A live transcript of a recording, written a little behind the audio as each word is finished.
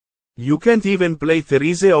You can't even play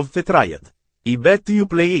Therese of the Triad. I bet you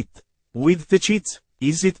play it. With the cheats,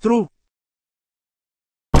 is it true?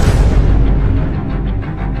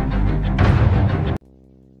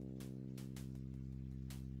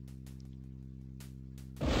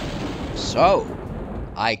 So,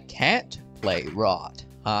 I can't play Rot,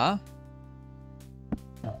 huh?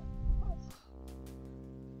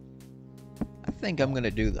 I think I'm gonna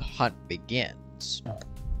do The Hunt Begins.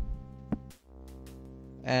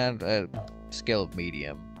 And a skill of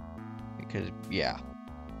medium. Because, yeah.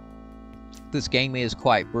 This game is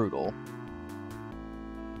quite brutal.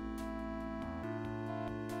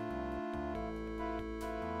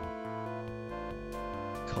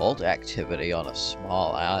 Cult activity on a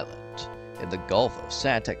small island in the Gulf of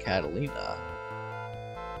Santa Catalina.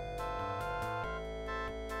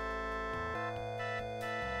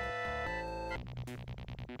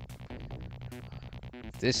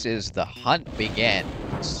 This is The Hunt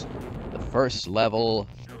Begins, the first level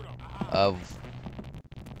of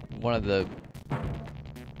one of the...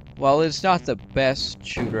 Well, it's not the best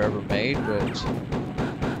shooter ever made, but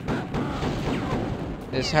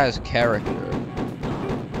this has character.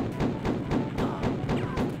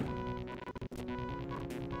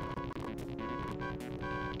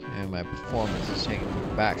 Okay, my performance is taking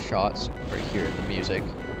back shots right here in the music.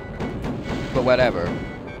 But whatever.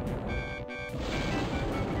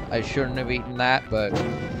 I shouldn't have eaten that, but,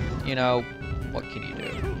 you know, what can you do?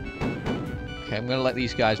 Okay, I'm gonna let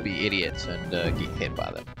these guys be idiots and get hit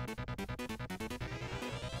by them.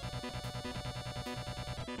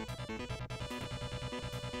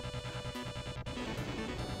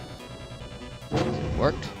 It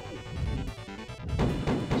worked.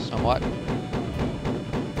 Somewhat.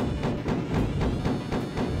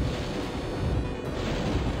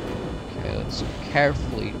 Okay, let's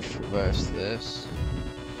carefully traverse this.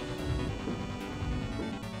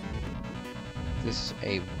 This is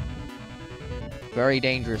a very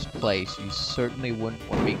dangerous place. You certainly wouldn't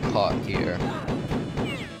want to be caught here.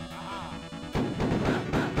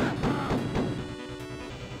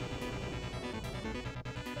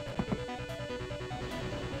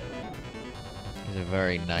 These are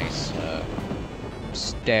very nice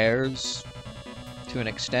stairs to an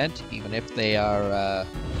extent, even if they are a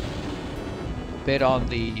bit on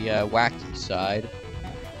the wacky side.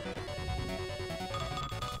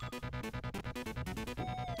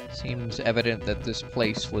 Seems evident that this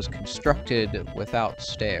place was constructed without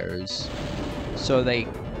stairs, so they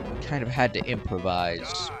kind of had to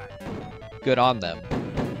improvise. Good on them.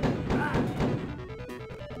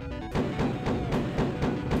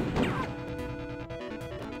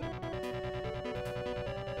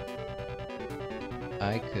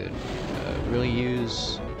 I could really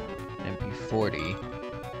use an MP40.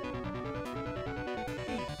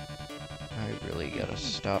 I really gotta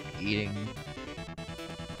stop eating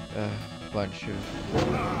a bunch of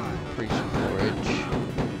priest forage.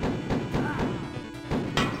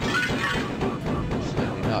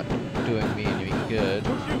 Certainly not doing me any good.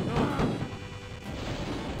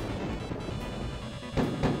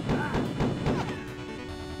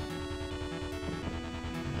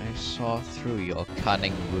 I saw through your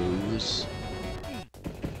cunning ruse.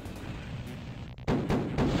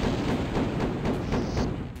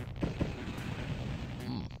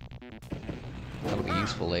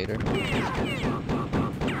 Useful later. Give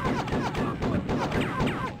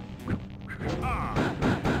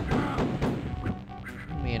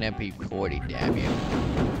me an MP40, damn you.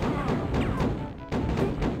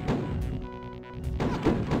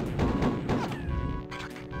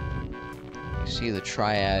 You see, the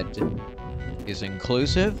Triad is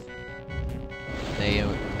inclusive. They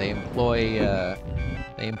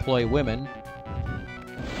employ women.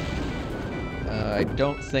 I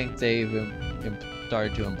don't think they've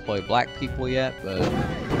started to employ black people yet, but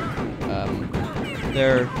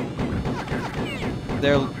they're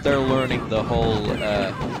learning the whole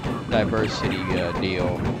diversity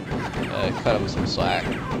deal. Cut them some slack.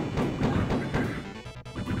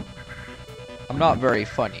 I'm not very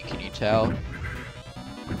funny, can you tell?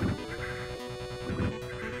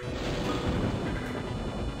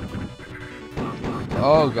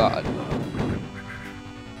 Oh god.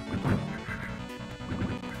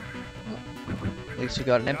 At least we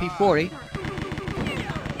got an MP40.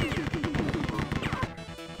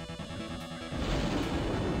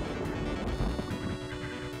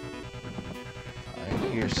 I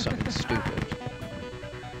hear something stupid.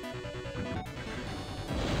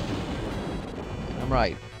 And I'm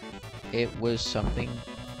right. It was something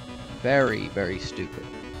very, very stupid.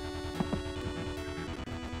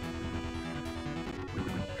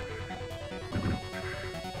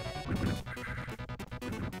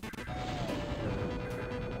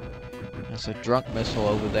 There's a drunk missile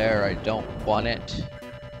over there. I don't want it.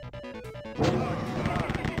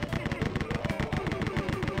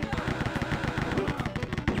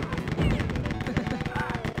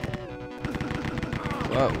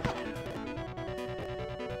 Whoa.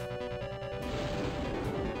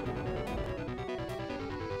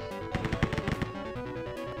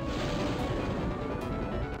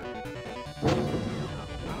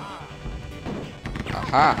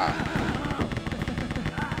 Aha!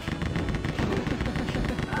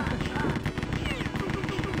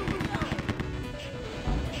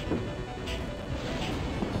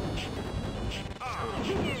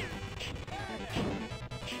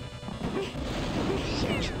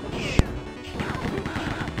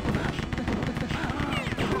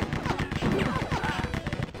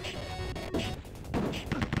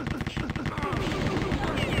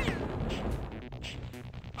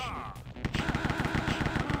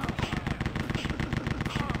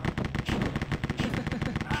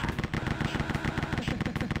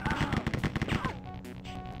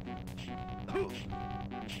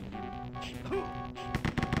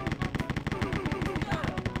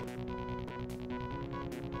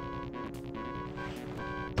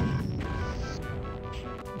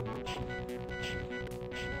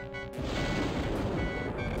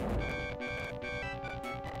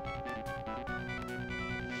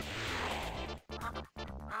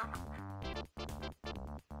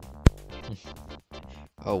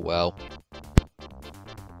 Oh well.